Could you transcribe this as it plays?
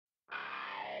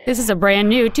This is a brand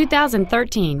new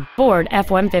 2013 Ford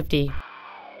F-150.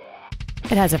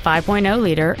 It has a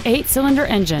 5.0-liter 8-cylinder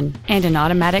engine and an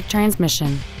automatic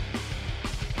transmission.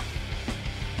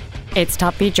 Its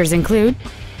top features include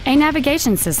a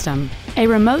navigation system, a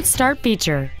remote start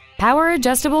feature,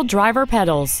 power-adjustable driver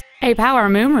pedals, a power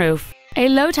moonroof, a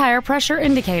low-tire pressure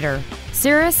indicator,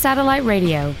 Sirius satellite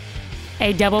radio,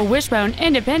 a double wishbone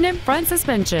independent front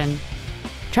suspension,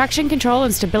 traction control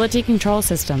and stability control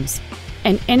systems,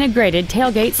 an integrated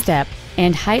tailgate step,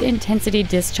 and high-intensity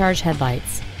discharge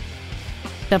headlights.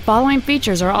 The following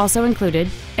features are also included: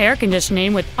 air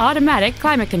conditioning with automatic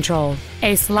climate control,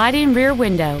 a sliding rear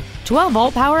window,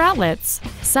 12-volt power outlets,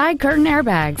 side curtain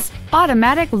airbags,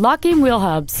 automatic locking wheel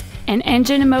hubs, an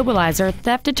engine immobilizer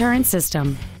theft deterrent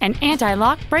system, an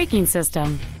anti-lock braking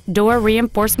system, door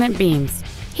reinforcement beams,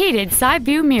 heated side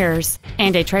view mirrors,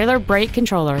 and a trailer brake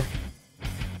controller.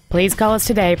 Please call us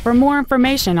today for more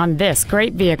information on this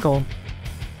great vehicle.